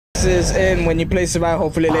is in when you place it out.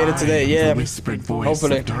 Hopefully later today. Yeah. Whispered voice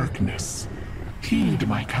Hopefully. of darkness. Heed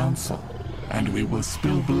my counsel, and we will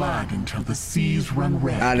spill blood until the seas run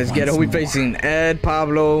red. Alright, let's get it. Who we facing? Ed,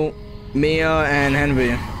 Pablo, Mia, and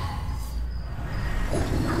Henry.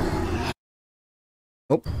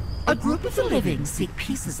 Oh. A group of the living seek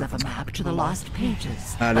pieces of a map to the lost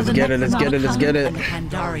pages. Alright, let's get it. Let's get it. Let's get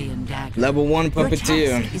it. Level 1 puppeteer.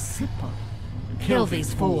 Your task is simple. Kill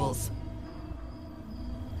these fools.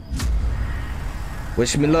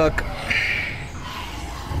 Wish me luck.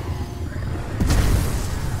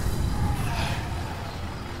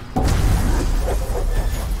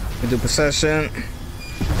 We do possession.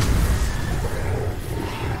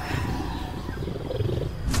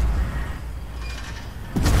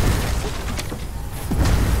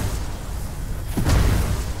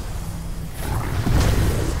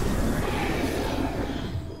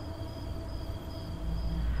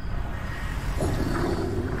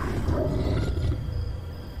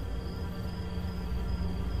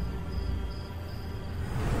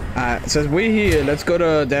 Alright, since we're here, let's go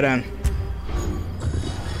to dead end.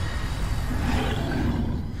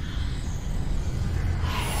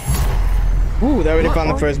 Ooh, they already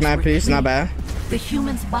found the first map piece. Not bad. The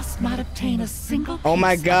humans must not obtain a single piece Oh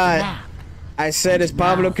my god. of the map. I said his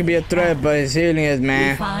Pablo could be a threat, but his healing is, We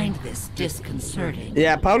man. find this disconcerting.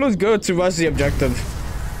 Yeah, Pablo's good to rush the objective.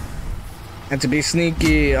 And to be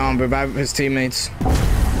sneaky, revive his teammates.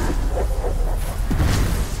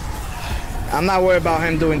 I'm not worried about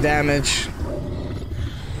him doing damage.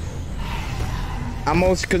 I'm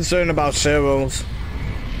most concerned about Cheryl's.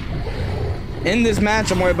 In this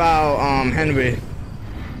match, I'm worried about Henry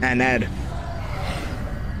and Ed.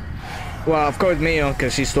 Well, of course Mia,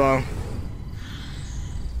 because she's strong.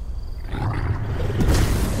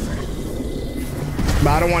 But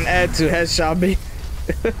I don't want Ed to headshot me.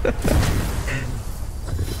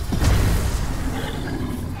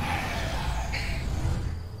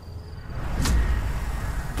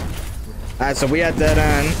 Alright, so we at that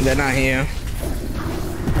end. They're not here.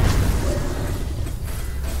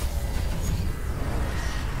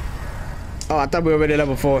 Oh, I thought we were already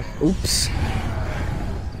level 4. Oops.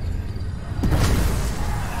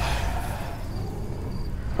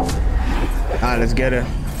 Alright, let's get it.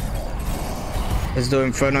 Let's do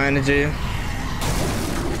Inferno Energy.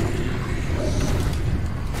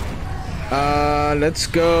 Let's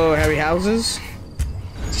go Harry Houses.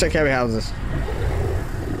 Let's check Harry Houses.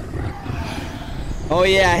 Oh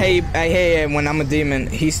yeah, I hate it when I'm a demon.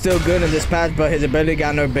 He's still good in this patch, but his ability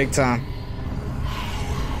got nerfed big time.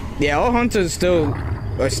 Yeah, all hunters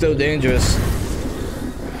are still dangerous,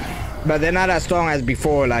 but they're not as strong as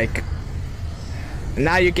before. Like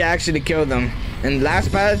now, you can actually kill them. In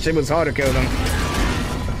last patch, it was hard to kill them.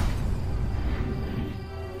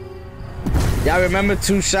 Y'all remember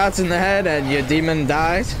 2 shots in the head and your demon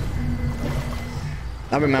dies?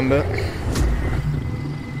 I remember.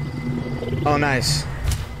 Oh, nice.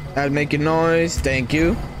 That'll make a noise. Thank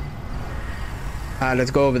you. Alright,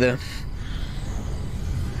 let's go over there.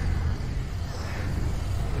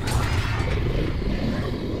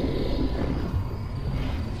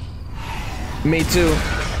 Me too.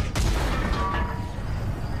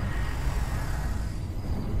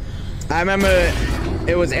 I remember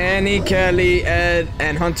it was Annie, Kelly, Ed,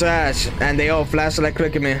 and Hunter Ash, and they all flashed like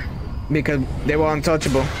click at me because they were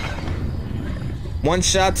untouchable. 1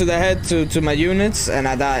 shot to the head to my units, and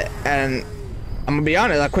I died. And I'm gonna be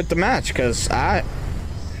honest, I quit the match because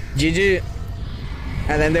GG.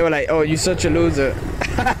 And then they were like, "Oh, you such a loser."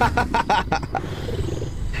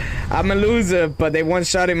 I'm a loser, but they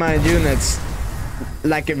 1-shotted my units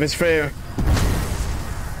like it was fair.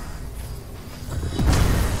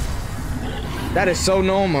 That is so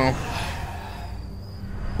normal.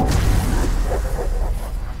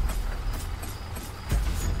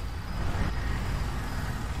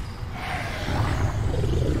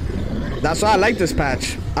 That's why I like this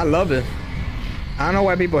patch. I love it. I don't know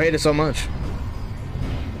why people hate it so much.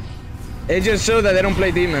 It just shows that they don't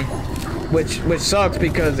play demon, which sucks,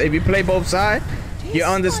 because if you play both sides, you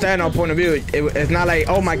understand our point of view. It's not like,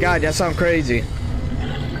 oh my god, that sounds crazy. It's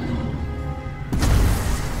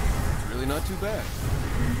really not too bad.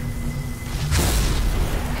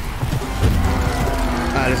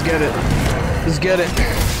 Alright, let's get it. Let's get it.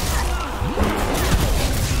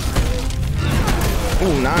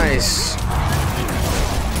 Ooh, nice.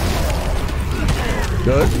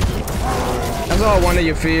 Good. That's all I wanted,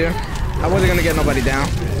 your fear. I wasn't gonna get nobody down.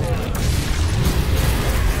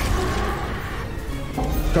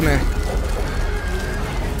 Come here.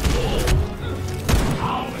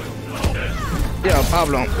 Yo,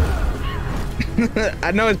 Pablo.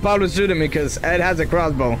 I know it's Pablo shooting me because Ed has a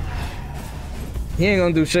crossbow. He ain't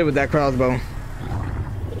gonna do shit with that crossbow.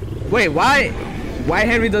 Wait, why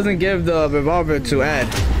Henry doesn't give the revolver to Ed?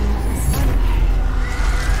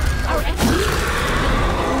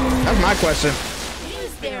 That's my question.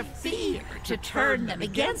 Use their fear to turn them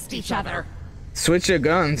against each other. Switch your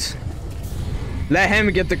guns. Let him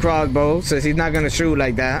get the crossbow since he's not gonna shoot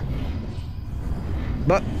like that.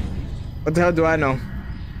 But what the hell do I know?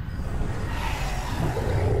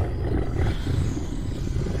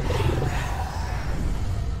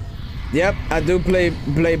 Yep, I do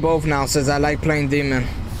play both now since I like playing demon.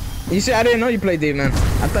 You see, I didn't know you played demon.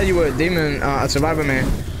 I thought you were a demon, a survivor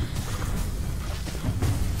man.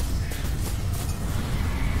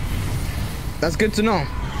 That's good to know.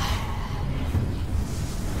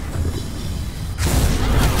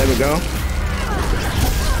 There we go.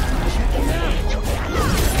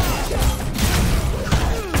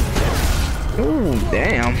 Ooh,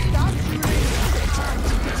 damn.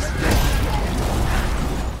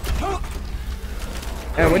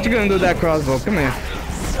 Hey, what you gonna do with that crossbow? Come here.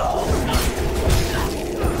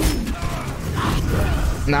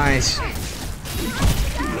 Nice.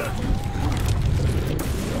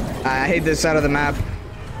 I hate this side of the map.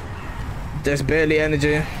 There's barely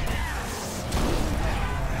energy.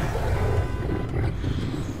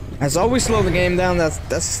 As always, slow the game down. That's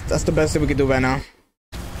the best thing we can do right now.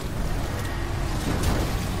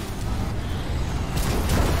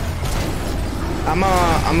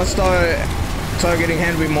 I'ma start targeting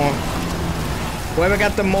Henry more. Whoever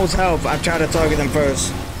got the most health, I try to target them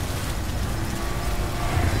first.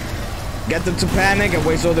 Get them to panic and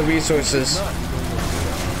waste all the resources.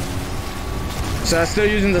 So I'm still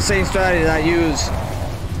using the same strategy I use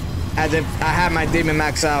as if I had my demon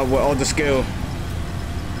max out with all the skill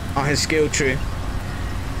on his skill tree.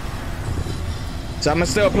 So I'm gonna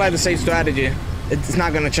still apply the same strategy. It's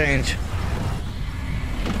not gonna change.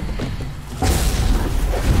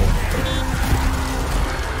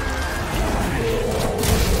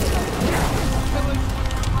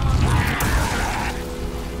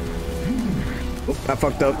 Oop, I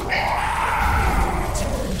fucked up.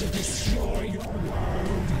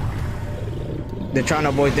 They're trying to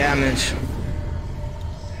avoid damage.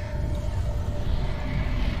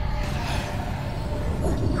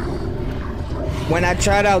 When I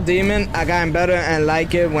tried out Demon, I got better and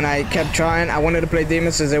like it when I kept trying. I wanted to play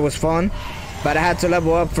Demon since it was fun, but I had to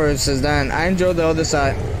level up first since then. I enjoyed the other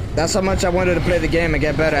side. That's how much I wanted to play the game and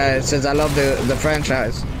get better at it since I love the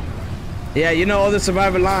franchise. Yeah, you know all the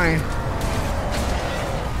Survivor line.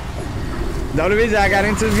 The only reason I got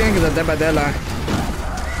into this game because I Dead by Deadline.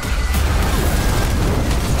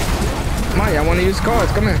 Come on, y'all want to use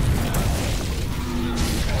cards? Come here.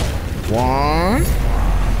 1,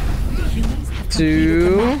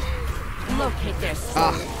 2.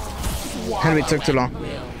 Ah, Henry took too long.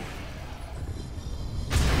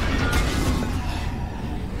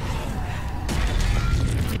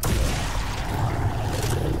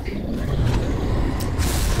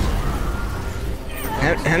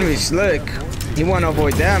 Henry's slick. He want to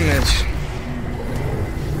avoid damage.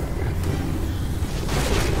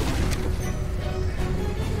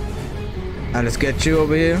 Alright, let's get you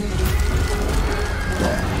over here.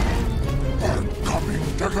 I'm coming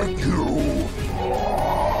to get you.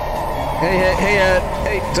 Hey, Ed.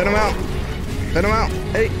 Hey, send him out. Send him out.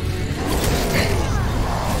 Hey.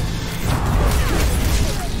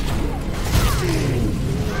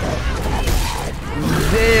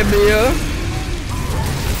 There, Bill.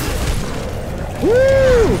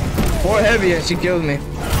 Woo! 4 heavy and she killed me.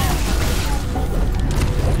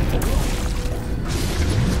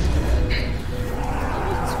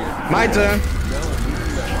 My turn.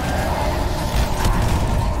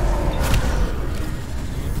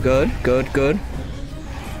 Good, good, good.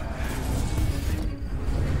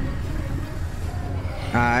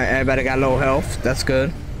 Alright, everybody got low health. That's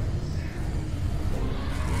good.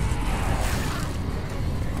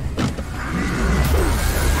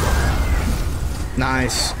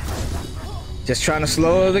 Nice. Just trying to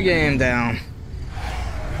slow the game down.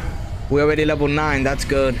 We're already level 9. That's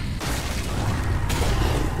good.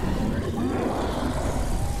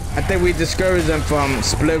 I think we discouraged them from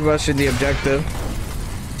split rushing the objective.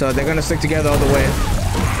 So they're gonna stick together all the way.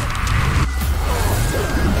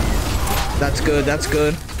 That's good, that's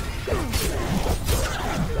good.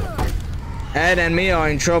 Ed and me are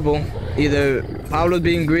in trouble. Either Pablo's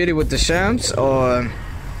being greedy with the shams or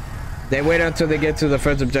they wait until they get to the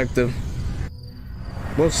first objective.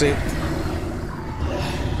 We'll see.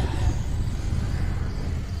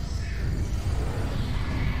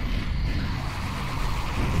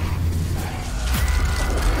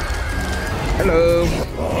 Hello.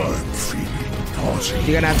 I'm feeling naughty.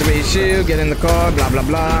 You're gonna have to raise your shield, get in the car, blah blah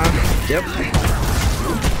blah. Yep.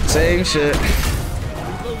 Same shit.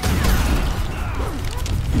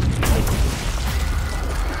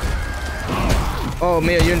 Oh,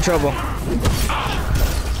 Mia, you're in trouble.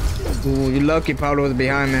 Ooh, you're lucky Pablo was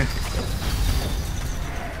behind me.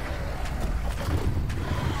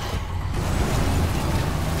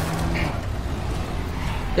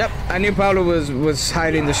 Yep, I knew Pablo was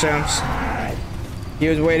hiding the shrimps. He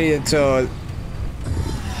was waiting until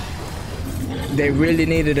they really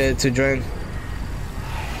needed it to drink.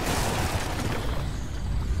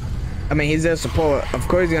 I mean, he's their support. Of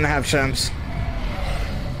course he's gonna have shrimps.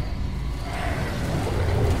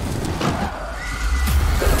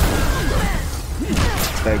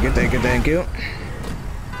 Thank you, thank you, thank you.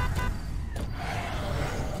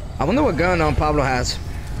 I wonder what gun Pablo has.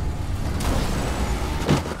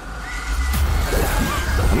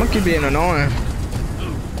 I'm gonna keep being annoying.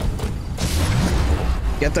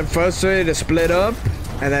 Get them frustrated to split up,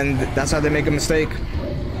 and then that's how they make a mistake.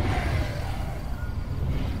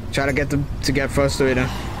 Try to get them to get frustrated.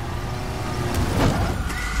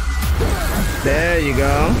 There you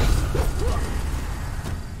go.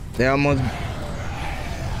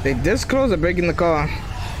 They this close to breaking the car.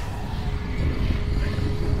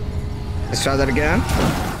 Let's try that again.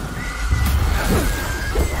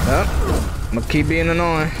 Yep. I'm gonna keep being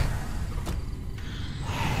annoying.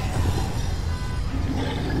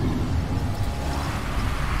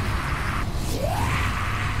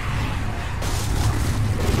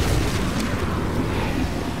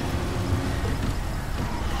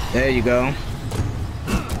 There you go.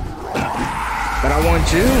 But I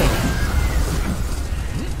want you.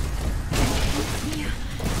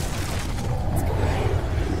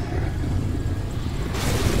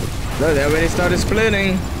 Look, they already started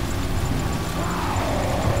splitting.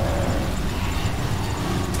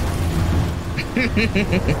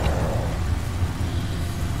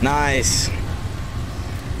 Nice.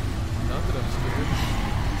 Not that I'm scared.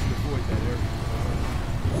 We should avoid that area.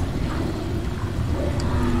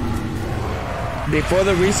 Before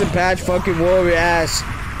the recent patch, fucking Warrior Ash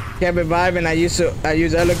kept reviving. I use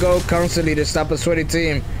eligo constantly to stop a sweaty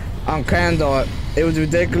team on Kandor. It was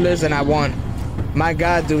ridiculous and I won. My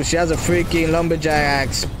god, dude, she has a freaking lumberjack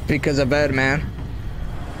axe because of Ed, man.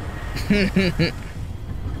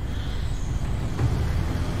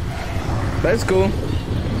 That's cool.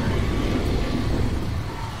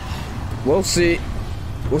 We'll see.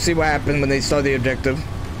 We'll see what happens when they start the objective.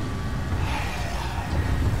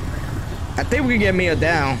 I think we can get Mia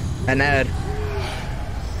down and Ed.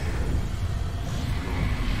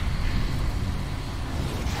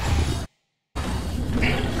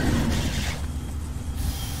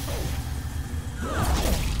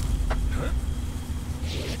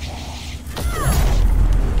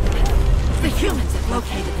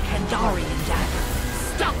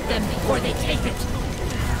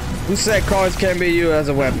 Who said cards can't be used as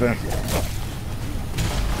a weapon?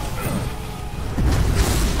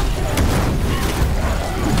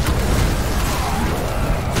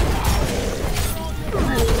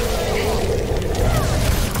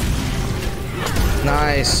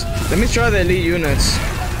 Nice. Let me try the elite units.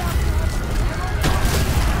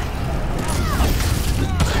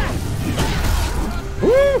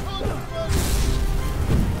 Woo!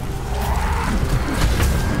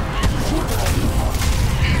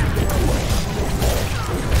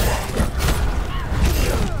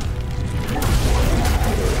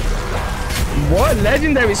 What?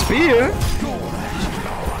 Legendary spear?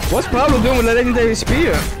 What's Pablo doing with a legendary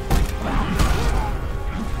spear?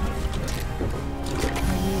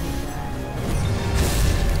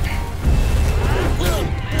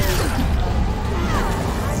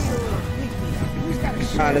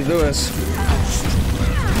 Alright, let's do this.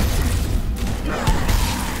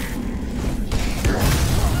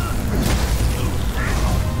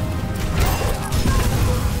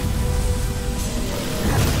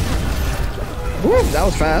 Woo, that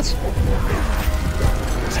was fast.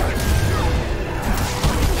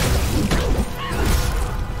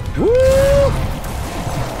 Woo!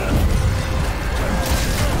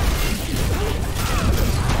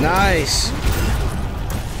 Nice.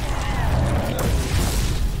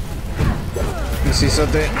 Let me see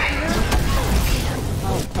something.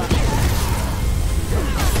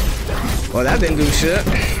 Well, that didn't do shit.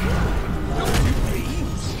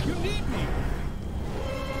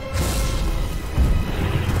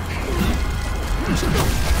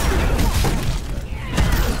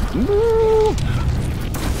 Woo!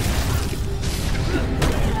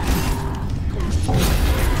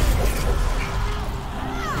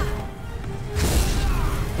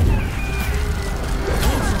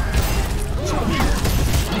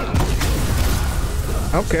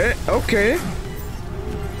 Okay, okay.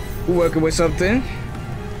 We're working with something.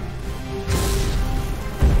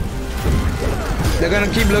 They're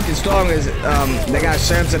gonna keep looking strong as they got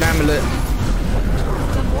Shams and Amulet.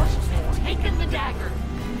 The mortals have taken the dagger.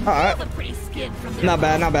 Alright. The pretty skin from their Not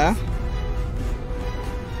bad, not bad.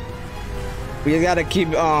 We just gotta keep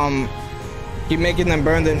making them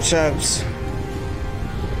burn them Shams.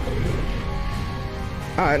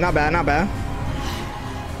 Alright, not bad, not bad.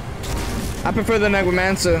 I prefer the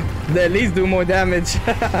Necromancer. They at least do more damage.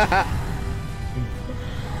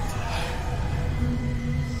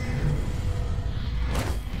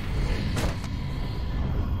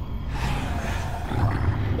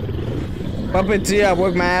 Puppeteer, I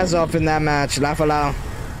worked my ass off in that match. Laugh aloud.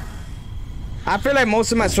 I feel like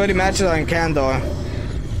most of my sweaty matches are in Kandor.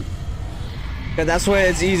 Cause that's where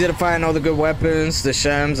it's easy to find all the good weapons, the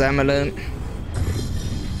Shams, Amulet.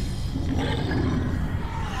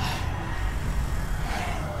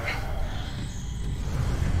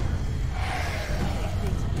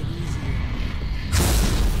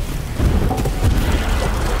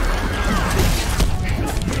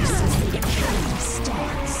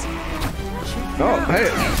 Oh, hey.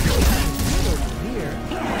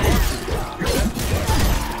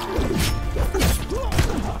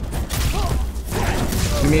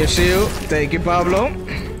 Give me a shield. Thank you, Pablo.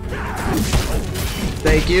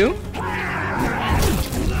 Thank you.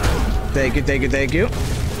 Thank you, thank you, thank you.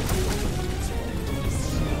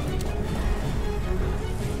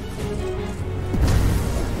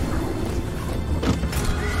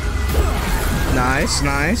 Nice,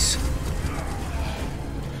 nice.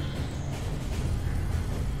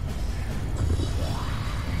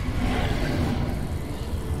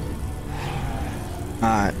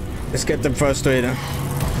 Alright, let's get them frustrated.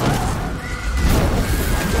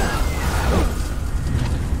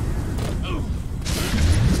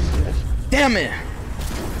 Damn it!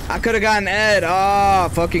 I could have gotten Ed. Oh,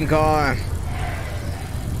 fucking car.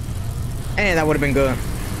 And that would have been good.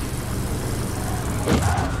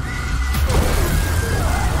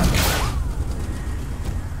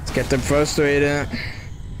 Let's get them frustrated.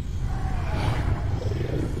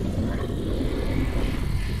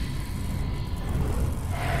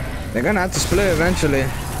 They're gonna have to split eventually.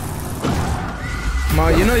 Come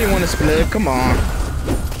on, you know you want to split. Come on.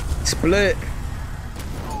 Split.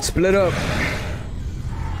 Split up.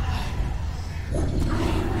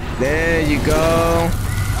 There you go.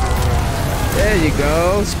 There you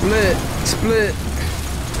go. Split. Split.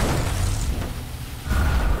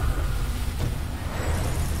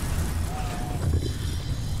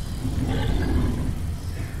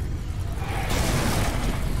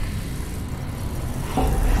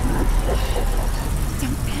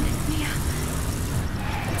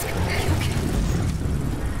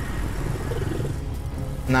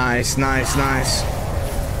 Nice, nice, nice.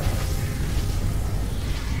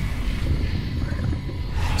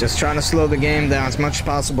 Just trying to slow the game down as much as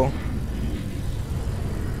possible.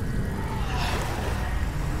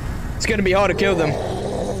 It's gonna be hard to kill them.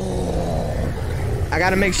 I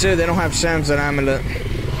gotta make sure they don't have Shams and Amulet.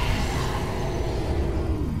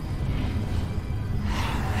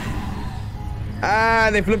 Ah,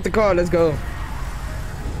 they flipped the card. Let's go.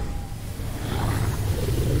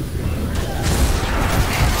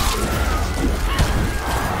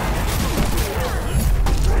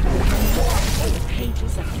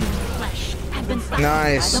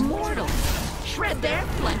 Nice. By the mortal. Shred their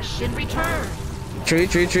flesh in return. True,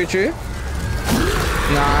 true, true, true.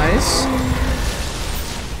 Nice.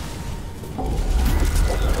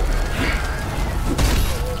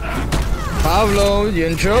 Pablo, you're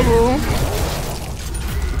in trouble.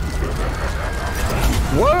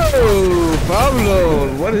 Whoa,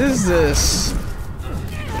 Pablo, what is this?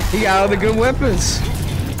 He got all the good weapons.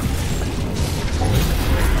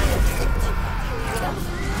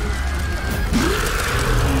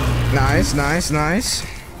 Nice, nice, nice.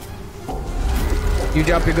 You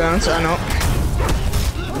drop your guns, I know.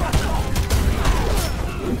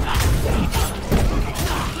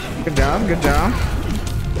 Good job, good job.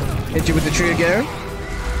 Hit you with the tree again.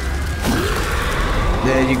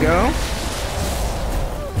 There you go.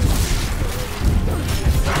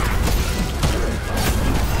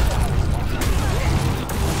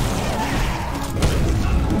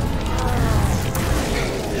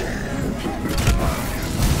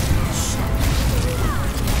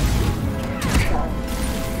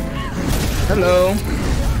 Hello.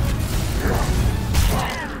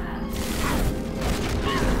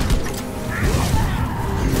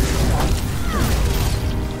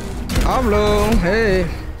 Pablo, hey.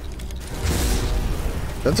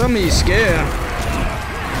 Don't tell me you're scared.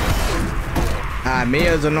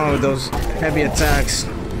 Mia's annoying with those heavy attacks.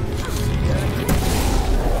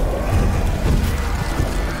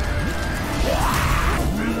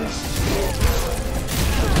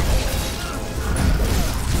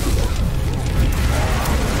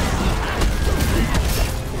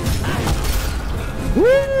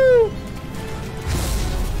 Woo!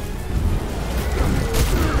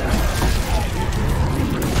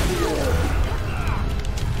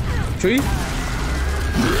 Tree?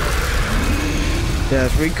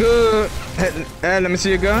 Yes, we could. Hey, let me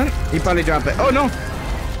see your gun. You probably drop it. Oh no!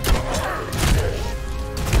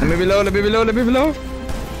 Let me reload, let me reload, let me reload.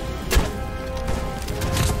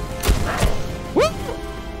 Woo!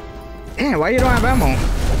 Man, why you don't have ammo?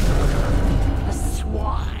 The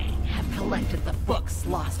swine have collected the books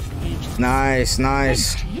lost in ages. Nice,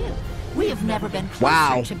 nice. Thanks to you, we have never been closer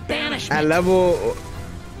Wow. to banishment. At level...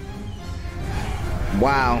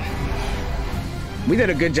 Wow. We did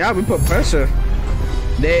a good job. We put pressure.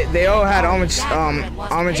 They all had orange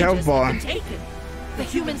health bar. The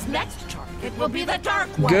human's next target will be the dark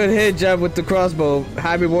one. Good hit job with the crossbow.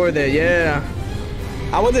 High reward there, yeah.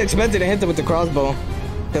 I wasn't expecting to hit them with the crossbow.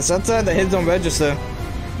 Cause sometimes the hits don't register.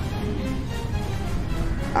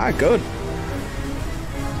 Alright, good.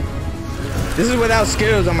 This is without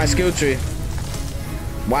skills on my skill tree.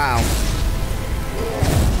 Wow.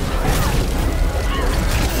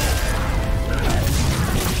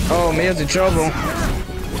 Oh, Mia's in trouble.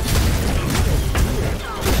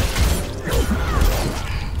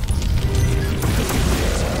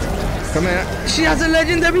 Come here. She has a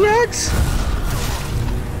legendary axe.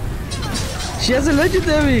 She has a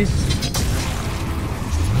legendary.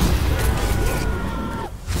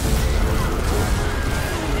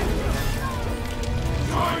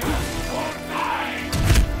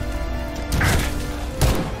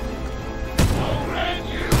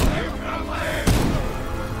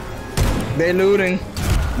 They're looting.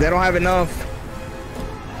 They don't have enough.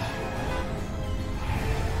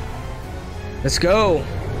 Let's go.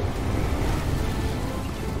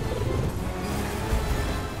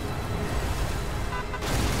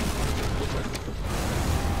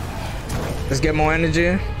 Let's get more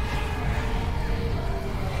energy.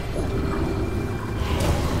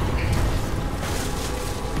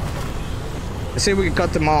 Let's see if we can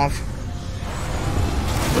cut them off.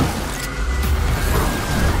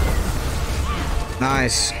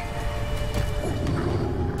 Nice.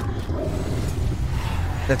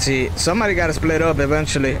 Let's see. Somebody got to split up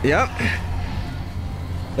eventually. Yep.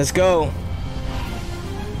 Let's go.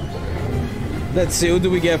 Let's see. Who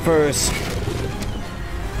do we get first?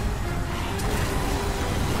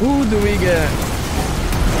 Who do we get?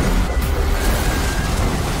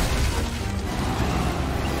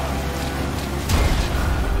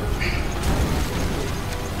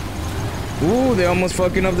 Ooh, they're almost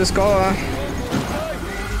fucking up this car.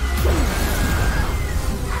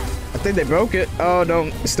 I think they broke it. Oh no,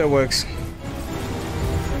 it still works.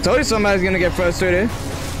 Told you somebody's gonna get frustrated.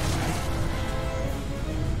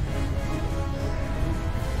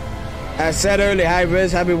 I said earlier, high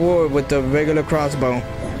risk, high reward with the regular crossbow.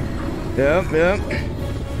 Yep, yep.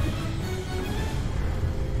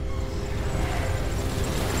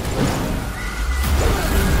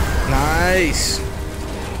 Nice.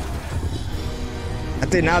 I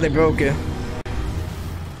think now they broke it.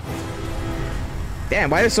 Damn,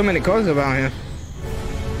 why there's so many cars around here?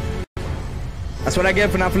 That's what I get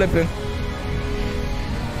for not flipping.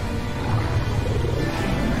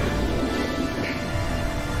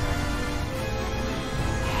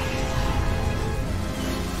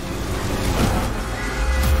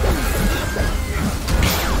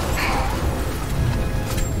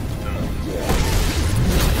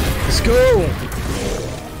 Let's go.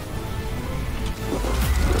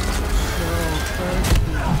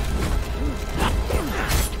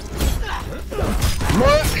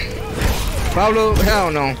 Pablo,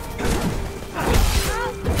 hell no.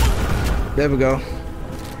 There we go.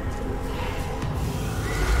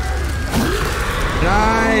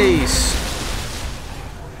 Nice.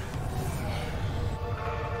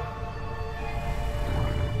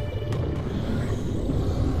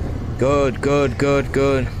 Good, good, good,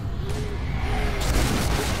 good.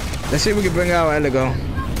 Let's see if we can bring out eligo.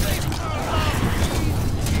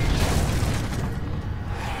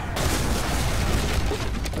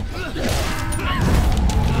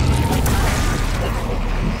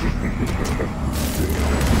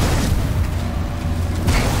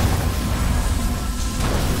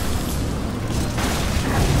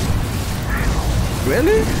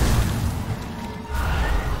 Really?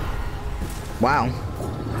 Wow.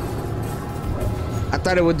 I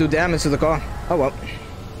thought it would do damage to the car. Oh well.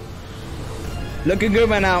 Looking good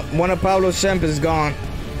right now. One of Pablo's shemp is gone.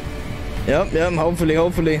 Yep. Hopefully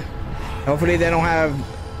they don't have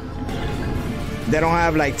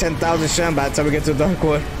like 10,000 shemp by the time we get to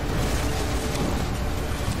Darkwood.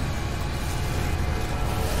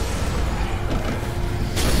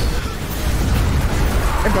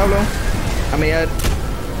 Hey Pablo. I mean Ed.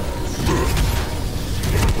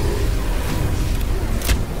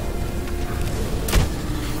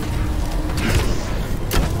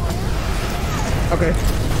 Okay.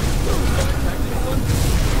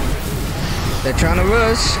 They're trying to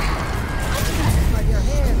rush.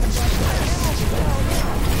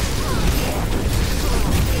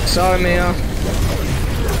 Sorry, Mia.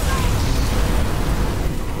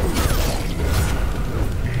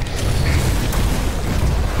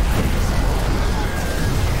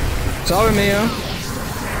 Sorry, Mia.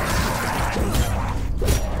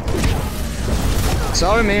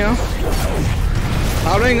 Sorry, Mia. I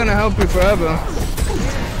ain't gonna help you forever.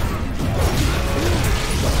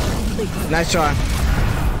 Nice try.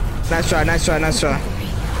 Nice try, nice try, nice try.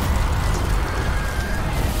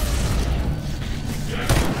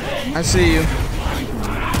 I see you.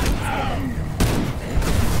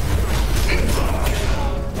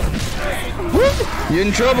 Woo! You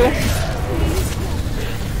in trouble.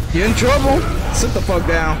 You in trouble. Sit the fuck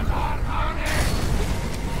down.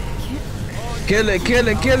 Kill it, kill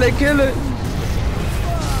it, kill it, kill it.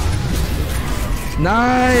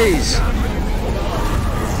 Nice.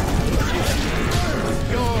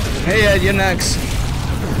 Hey Ed, you're next.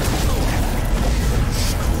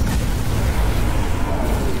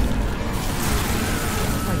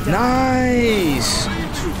 Nice.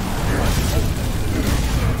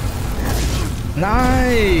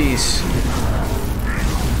 Nice.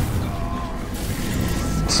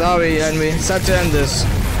 Sorry, enemy. Such to end this.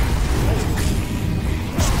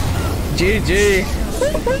 GG.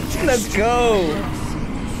 Let's go.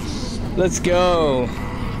 Let's go.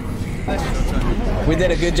 We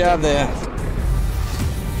did a good job there.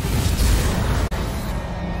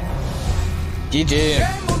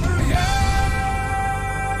 GG.